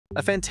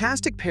A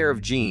fantastic pair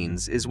of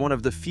jeans is one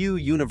of the few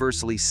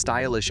universally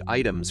stylish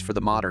items for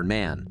the modern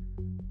man.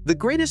 The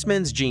greatest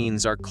men's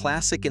jeans are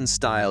classic in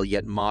style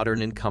yet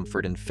modern in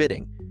comfort and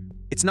fitting.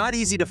 It's not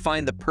easy to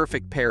find the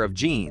perfect pair of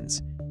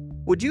jeans.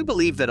 Would you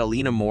believe that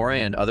Alina Mora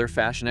and other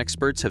fashion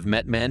experts have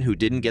met men who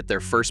didn't get their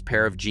first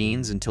pair of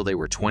jeans until they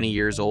were 20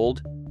 years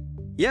old?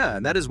 Yeah,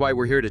 and that is why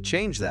we're here to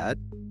change that.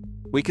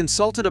 We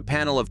consulted a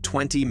panel of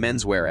 20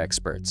 menswear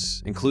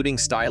experts, including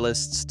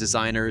stylists,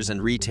 designers,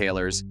 and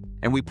retailers,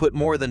 and we put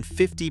more than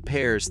 50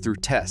 pairs through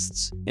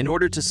tests in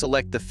order to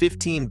select the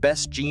 15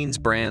 best jeans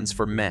brands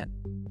for men.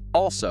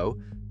 Also,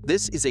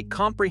 this is a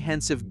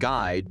comprehensive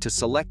guide to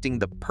selecting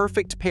the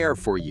perfect pair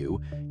for you,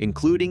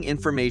 including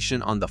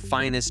information on the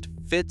finest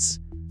fits,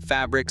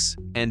 fabrics,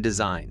 and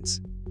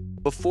designs.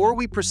 Before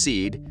we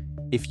proceed,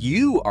 if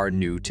you are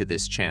new to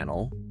this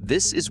channel,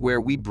 this is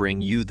where we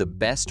bring you the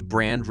best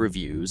brand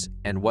reviews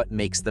and what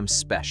makes them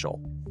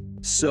special.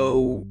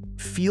 So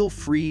feel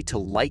free to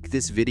like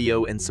this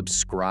video and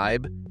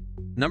subscribe.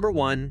 Number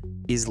 1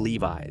 is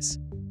Levi's.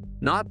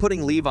 Not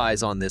putting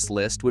Levi's on this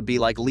list would be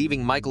like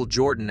leaving Michael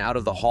Jordan out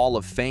of the Hall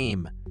of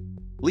Fame.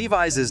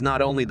 Levi's is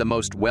not only the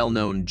most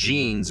well-known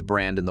jeans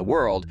brand in the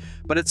world,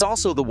 but it's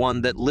also the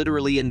one that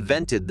literally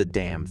invented the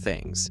damn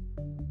things.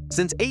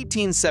 Since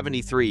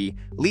 1873,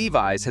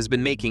 Levi's has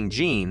been making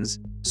jeans,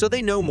 so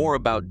they know more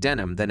about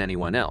denim than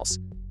anyone else.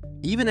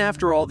 Even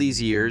after all these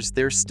years,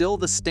 they're still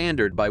the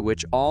standard by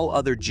which all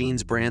other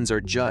jeans brands are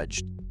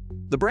judged.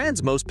 The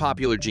brand's most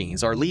popular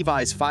jeans are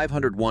Levi's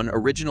 501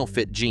 Original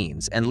Fit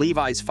jeans and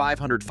Levi's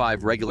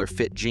 505 Regular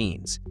Fit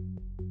jeans.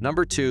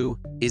 Number 2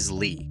 is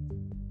Lee.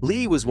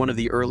 Lee was one of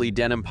the early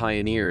denim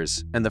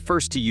pioneers and the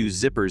first to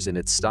use zippers in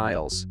its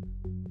styles.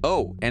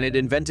 Oh, and it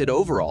invented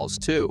overalls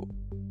too.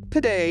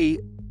 Today,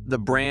 the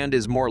brand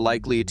is more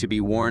likely to be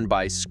worn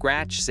by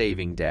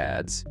scratch-saving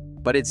dads,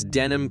 but its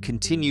denim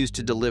continues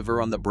to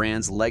deliver on the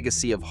brand's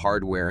legacy of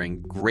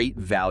hard-wearing,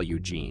 great-value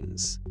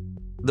jeans.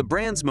 The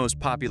brand's most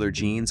popular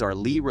jeans are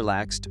Lee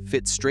Relaxed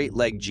Fit Straight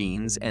Leg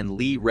Jeans and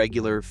Lee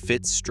Regular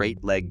Fit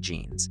Straight Leg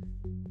Jeans.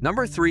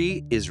 Number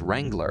 3 is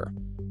Wrangler.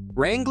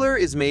 Wrangler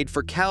is made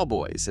for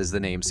cowboys, as the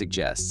name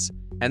suggests,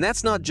 and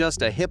that's not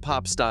just a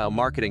hip-hop style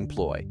marketing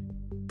ploy.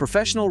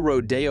 Professional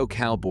rodeo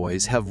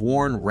cowboys have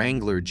worn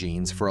Wrangler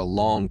jeans for a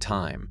long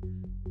time.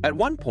 At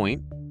one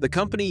point, the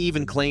company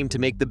even claimed to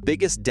make the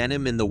biggest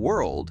denim in the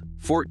world,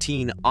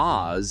 14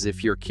 Oz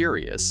if you're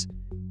curious.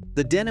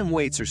 The denim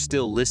weights are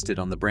still listed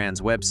on the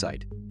brand's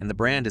website, and the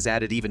brand has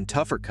added even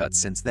tougher cuts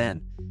since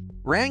then.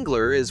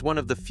 Wrangler is one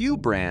of the few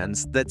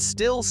brands that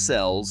still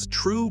sells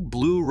true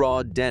blue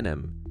raw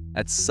denim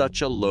at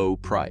such a low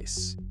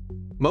price.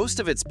 Most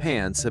of its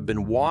pants have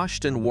been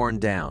washed and worn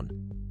down.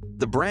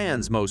 The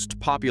brand's most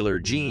popular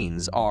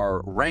jeans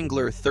are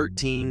Wrangler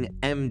 13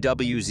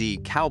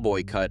 MWZ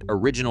Cowboy Cut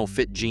Original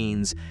Fit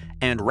Jeans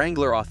and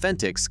Wrangler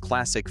Authentics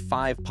Classic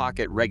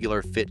 5-Pocket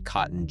Regular Fit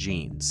Cotton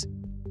Jeans.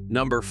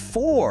 Number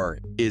 4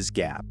 is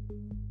Gap.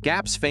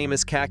 Gap's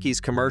famous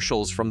khakis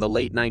commercials from the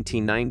late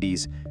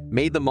 1990s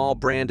made the mall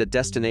brand a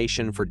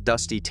destination for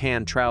dusty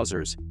tan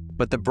trousers,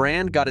 but the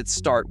brand got its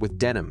start with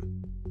denim.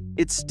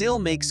 It still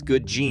makes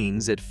good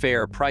jeans at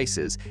fair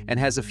prices and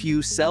has a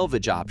few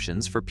salvage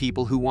options for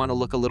people who want to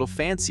look a little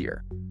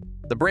fancier.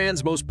 The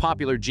brand's most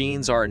popular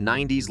jeans are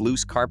 90s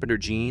loose carpenter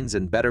jeans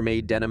and Better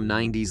Made Denim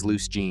 90s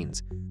loose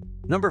jeans.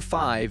 Number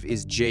 5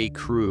 is J.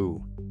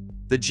 Crew.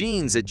 The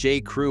jeans at J.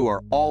 Crew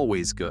are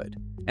always good,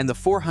 and the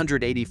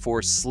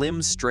 484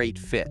 Slim Straight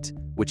Fit,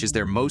 which is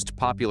their most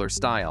popular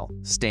style,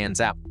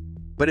 stands out.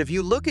 But if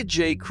you look at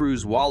J.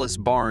 Crew's Wallace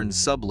Barnes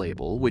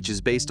sublabel, which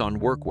is based on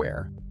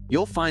workwear,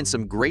 you'll find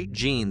some great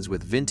jeans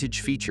with vintage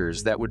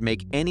features that would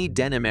make any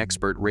denim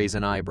expert raise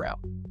an eyebrow.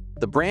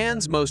 The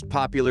brand's most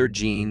popular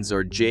jeans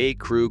are J.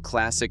 Crew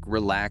Classic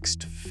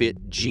Relaxed Fit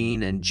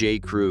Jean and J.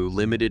 Crew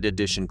Limited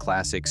Edition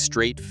Classic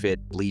Straight Fit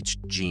Bleached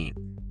Jean.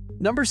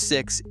 Number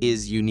 6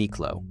 is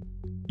Uniqlo.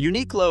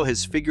 Uniqlo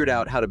has figured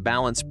out how to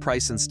balance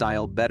price and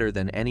style better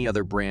than any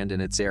other brand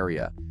in its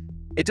area.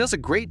 It does a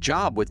great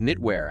job with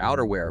knitwear,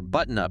 outerwear,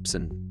 button-ups,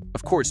 and,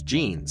 of course,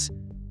 jeans.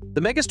 The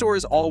megastore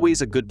is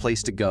always a good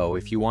place to go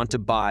if you want to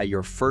buy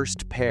your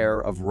first pair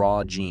of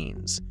raw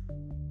jeans.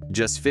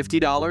 Just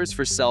 $50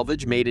 for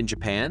selvage made in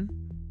Japan?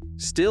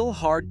 Still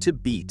hard to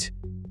beat.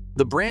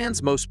 The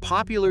brand's most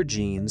popular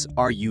jeans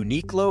are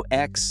Uniqlo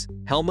X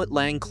Helmut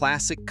Lang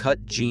Classic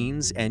Cut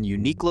Jeans and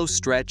Uniqlo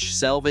Stretch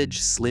Selvage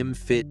Slim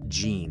Fit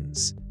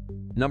Jeans.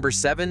 Number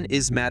 7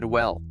 is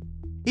Madewell.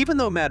 Even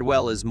though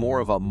Madewell is more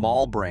of a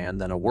mall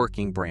brand than a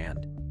working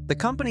brand, the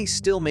company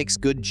still makes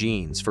good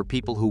jeans for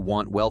people who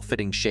want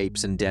well-fitting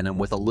shapes and denim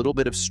with a little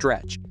bit of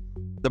stretch.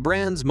 The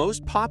brand's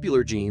most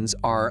popular jeans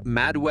are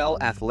Madewell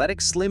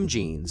Athletic Slim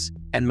Jeans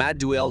and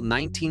Madewell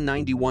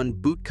 1991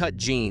 Bootcut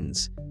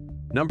Jeans.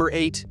 Number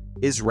 8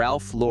 is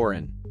Ralph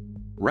Lauren.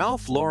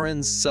 Ralph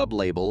Lauren's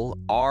sublabel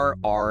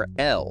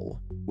RRL,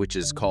 which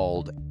is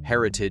called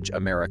Heritage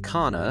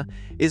Americana,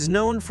 is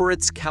known for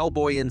its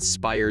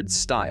cowboy-inspired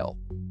style.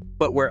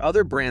 But where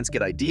other brands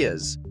get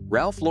ideas,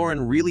 Ralph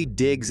Lauren really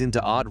digs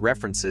into odd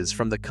references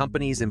from the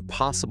company's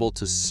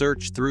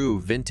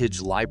impossible-to-search-through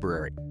vintage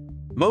library.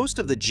 Most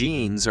of the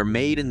jeans are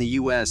made in the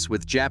US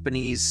with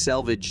Japanese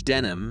selvage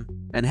denim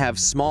and have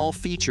small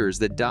features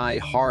that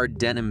die-hard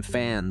denim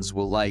fans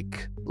will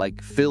like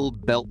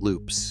filled belt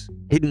loops,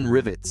 hidden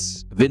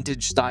rivets,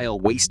 vintage-style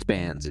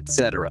waistbands,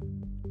 etc.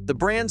 The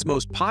brand's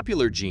most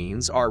popular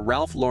jeans are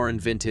Ralph Lauren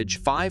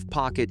Vintage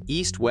 5-Pocket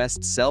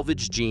East-West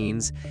Selvage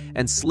Jeans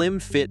and Slim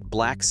Fit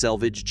Black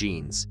Selvage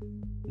Jeans.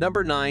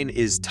 Number 9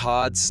 is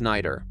Todd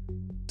Snyder.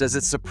 Does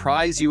it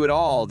surprise you at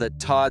all that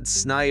Todd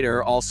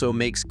Snyder also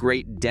makes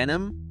great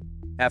denim?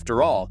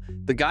 After all,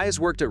 the guy's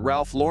worked at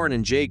Ralph Lauren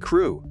and J.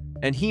 Crew,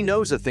 and he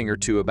knows a thing or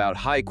two about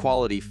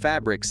high-quality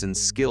fabrics and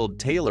skilled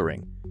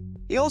tailoring.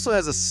 He also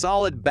has a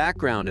solid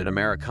background in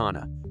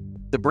Americana.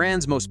 The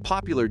brand's most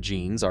popular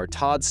jeans are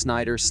Todd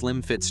Snyder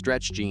Slim Fit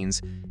Stretch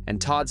Jeans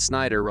and Todd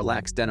Snyder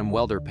Relaxed Denim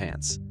Welder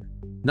Pants.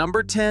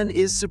 Number 10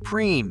 is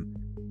Supreme.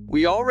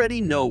 We already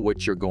know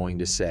what you're going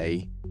to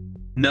say.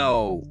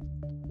 No,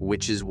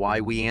 which is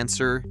why we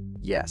answer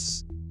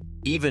yes.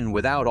 Even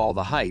without all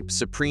the hype,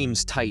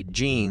 Supreme's tight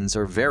jeans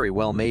are very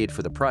well made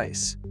for the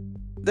price.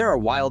 There are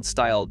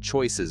wild-styled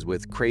choices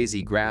with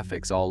crazy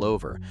graphics all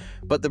over,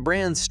 but the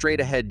brand's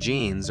straight-ahead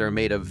jeans are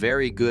made of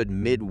very good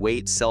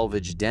mid-weight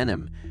selvage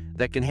denim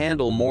that can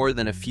handle more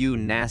than a few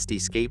nasty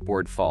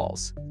skateboard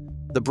falls.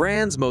 The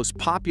brand's most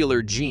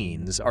popular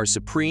jeans are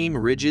Supreme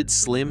Rigid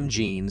Slim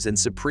Jeans and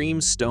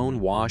Supreme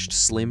Stone-Washed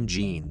Slim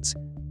Jeans.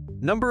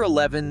 Number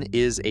 11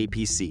 is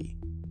APC.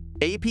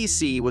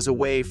 APC was a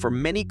way for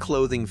many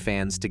clothing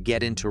fans to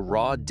get into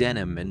raw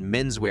denim and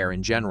menswear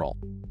in general.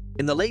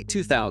 In the late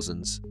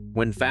 2000s,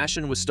 when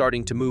fashion was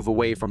starting to move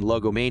away from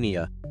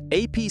logomania,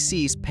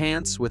 APC's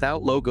pants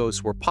without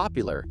logos were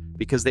popular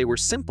because they were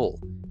simple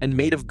and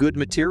made of good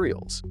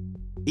materials.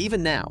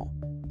 Even now,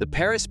 the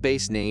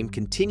Paris-based name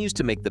continues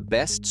to make the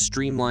best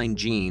streamlined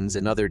jeans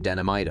and other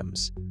denim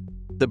items.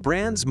 The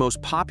brand's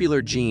most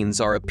popular jeans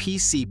are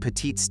APC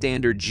Petite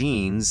Standard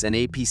Jeans and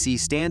APC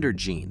Standard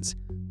Jeans.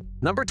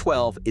 Number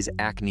 12 is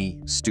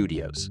Acne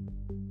Studios.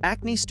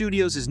 Acne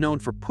Studios is known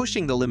for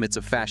pushing the limits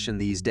of fashion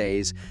these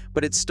days,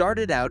 but it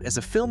started out as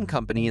a film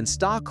company in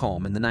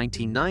Stockholm in the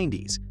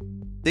 1990s.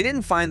 They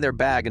didn't find their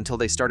bag until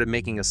they started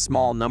making a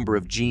small number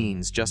of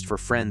jeans just for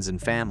friends and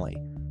family.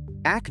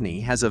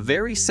 Acne has a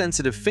very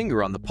sensitive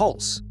finger on the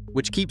pulse,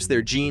 which keeps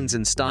their jeans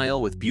in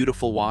style with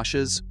beautiful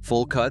washes,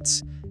 full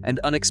cuts, and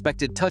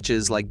unexpected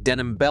touches like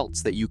denim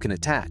belts that you can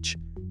attach.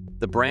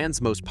 The brand's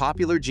most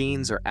popular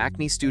jeans are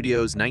Acne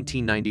Studios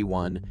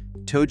 1991,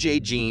 Toje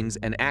Jeans,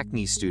 and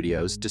Acne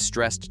Studios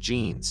Distressed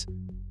Jeans.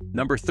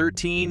 Number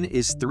 13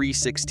 is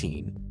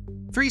 316.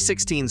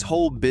 316's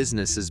whole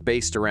business is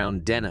based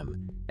around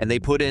denim, and they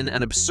put in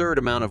an absurd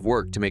amount of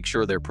work to make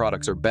sure their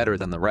products are better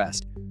than the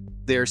rest.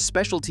 Their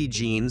specialty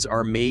jeans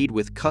are made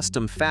with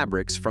custom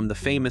fabrics from the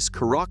famous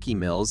Kuroki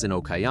mills in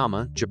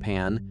Okayama,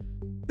 Japan.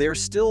 They're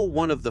still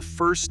one of the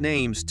first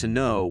names to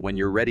know when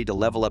you're ready to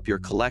level up your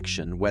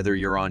collection, whether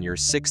you're on your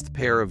 6th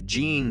pair of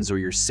jeans or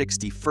your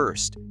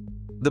 61st.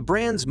 The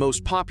brand's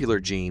most popular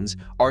jeans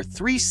are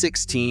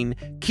 316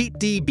 Kit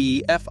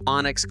DB F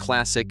Onyx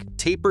Classic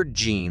Tapered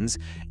Jeans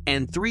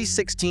and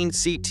 316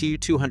 CT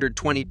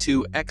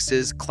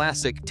 222X's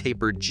Classic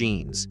Tapered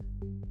Jeans.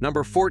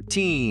 Number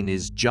 14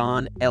 is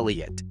John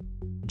Elliott.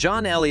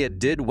 John Elliott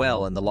did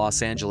well in the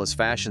Los Angeles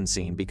fashion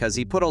scene because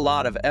he put a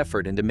lot of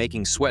effort into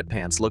making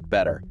sweatpants look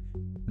better.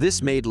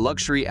 This made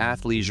luxury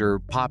athleisure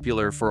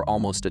popular for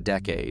almost a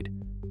decade.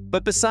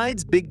 But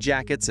besides big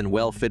jackets and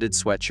well-fitted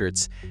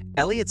sweatshirts,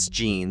 Elliott's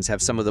jeans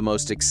have some of the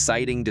most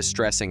exciting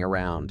distressing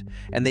around,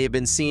 and they have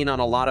been seen on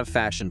a lot of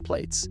fashion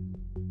plates.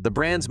 The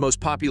brand's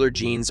most popular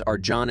jeans are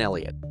John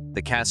Elliott,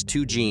 the Cast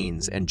 2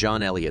 jeans, and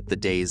John Elliott, the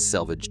Days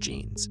Selvage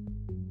jeans.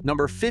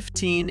 Number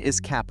 15 is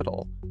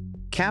Kapital.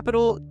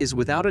 Kapital is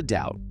without a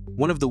doubt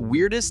one of the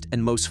weirdest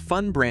and most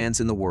fun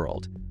brands in the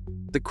world.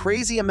 The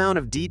crazy amount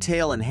of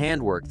detail and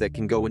handwork that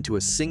can go into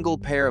a single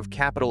pair of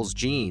Kapital's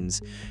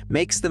jeans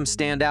makes them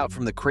stand out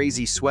from the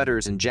crazy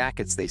sweaters and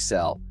jackets they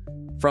sell.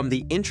 From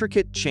the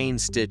intricate chain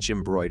stitch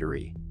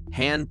embroidery,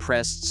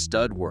 hand-pressed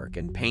stud work,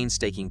 and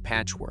painstaking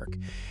patchwork,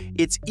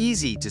 it's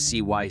easy to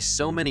see why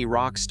so many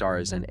rock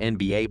stars and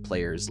NBA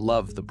players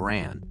love the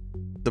brand.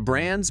 The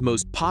brand's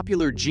most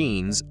popular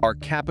jeans are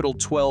Kapital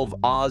 12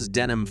 Oz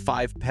Denim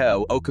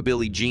 5-Po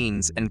Oakabilly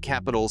jeans and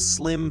Kapital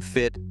Slim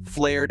Fit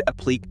Flared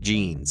Applique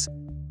jeans.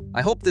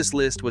 I hope this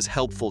list was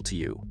helpful to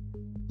you.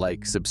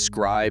 Like,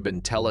 subscribe,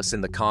 and tell us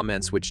in the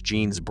comments which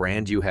jeans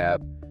brand you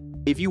have.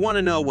 If you want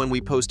to know when we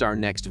post our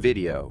next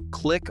video,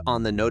 click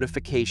on the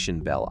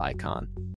notification bell icon.